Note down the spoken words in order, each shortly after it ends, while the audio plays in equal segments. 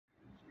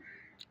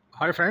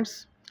Hi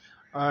friends,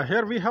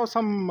 here we have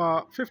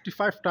some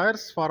 55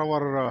 tires for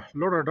our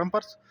loader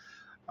dumpers.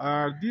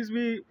 These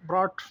we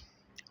brought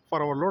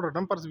for our loader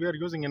dumpers we are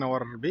using in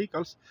our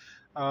vehicles.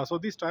 So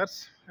these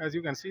tires, as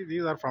you can see,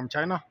 these are from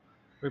China.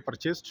 We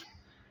purchased,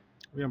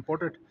 we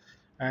imported,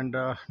 and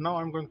now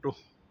I'm going to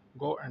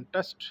go and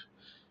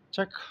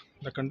check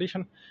the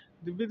condition.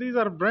 These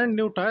are brand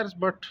new tires,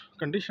 but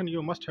condition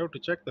you must have to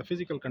check. The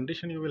physical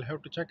condition you will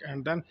have to check,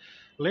 and then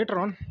later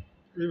on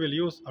we will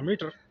use a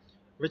meter,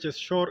 which is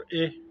Sure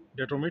A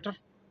durometer.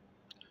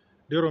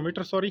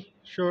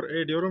 Sure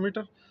A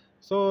durometer.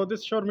 So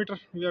this Sure meter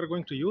we are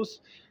going to use,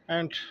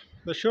 and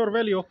the Sure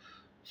value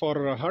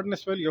for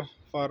hardness value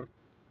for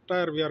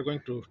tire we are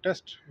going to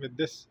test with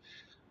this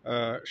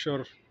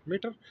Sure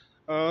meter.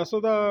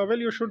 So the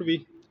value should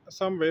be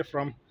somewhere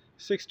from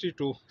 60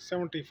 to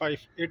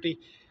 75, 80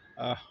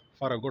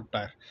 for a good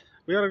tire.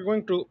 We are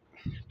going to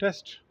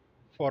test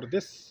for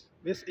this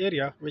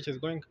area which is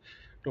going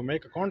to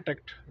make a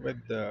contact with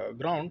the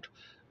ground.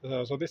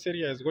 So this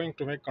area is going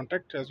to make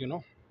contact, as you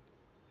know.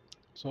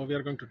 So we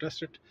are going to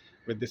test it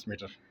with this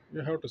meter.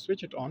 You have to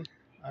switch it on.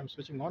 I'm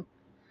switching on.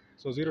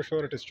 So zero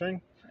Sure it is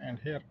showing, and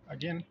here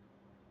again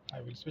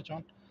I will switch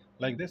on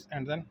like this,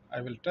 and then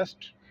I will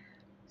test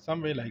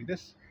some way like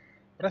this.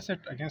 Press it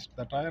against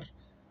the tire,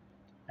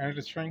 and it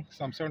is showing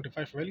some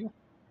 75 value,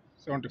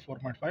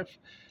 74.5.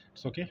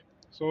 It's okay.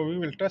 So we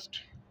will test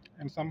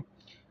in some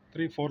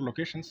 3-4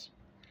 locations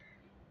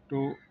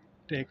to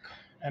take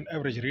an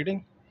average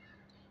reading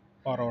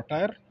for our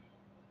tire.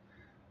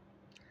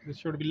 This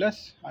should be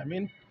less, I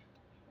mean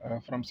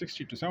from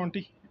 60 to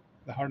 70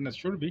 the hardness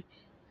should be,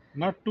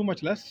 not too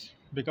much less,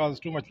 because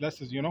too much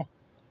less is,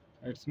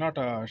 it's not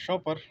a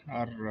shopper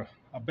or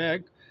a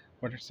bag,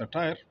 but it's a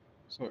tire.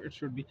 So it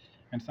should be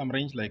in some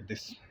range like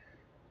this.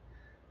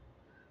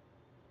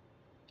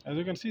 As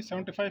you can see,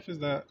 75 is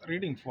the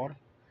reading for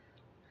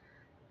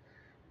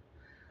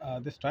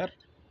this tire.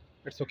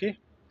 It's okay.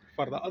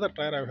 For the other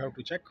tire I have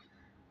to check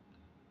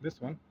this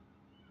one.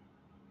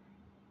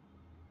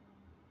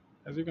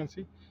 As you can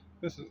see,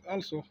 this is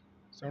also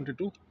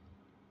 72.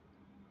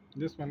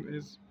 This one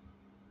is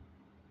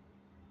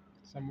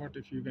somewhat,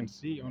 if you can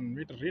see on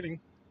meter reading,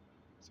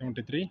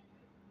 73.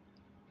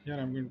 Here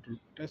I'm going to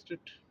test it,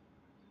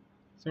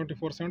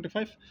 74,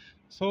 75.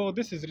 So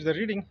this is the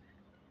reading.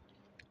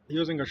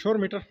 Using a Sure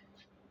meter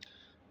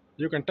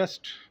you can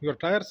test your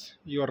tires,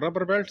 your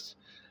rubber belts,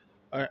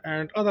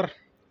 and other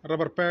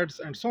rubber pads,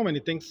 and so many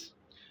things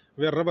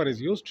where rubber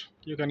is used.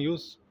 You can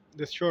use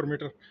this Sure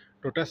meter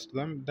to test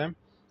them.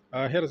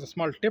 Here is a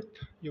small tip.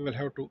 You will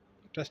have to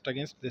test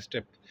against this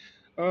tip.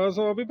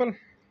 So people,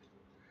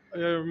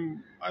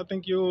 I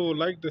think you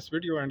liked this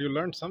video and you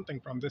learned something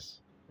from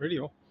this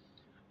video,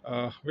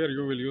 where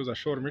you will use a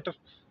Sure meter.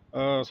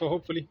 So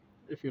hopefully,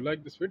 if you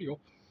like this video,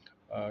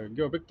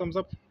 give a big thumbs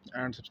up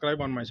and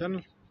subscribe on my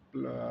channel.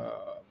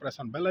 Press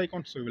on bell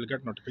icon so you will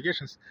get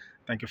notifications.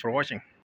 Thank you for watching.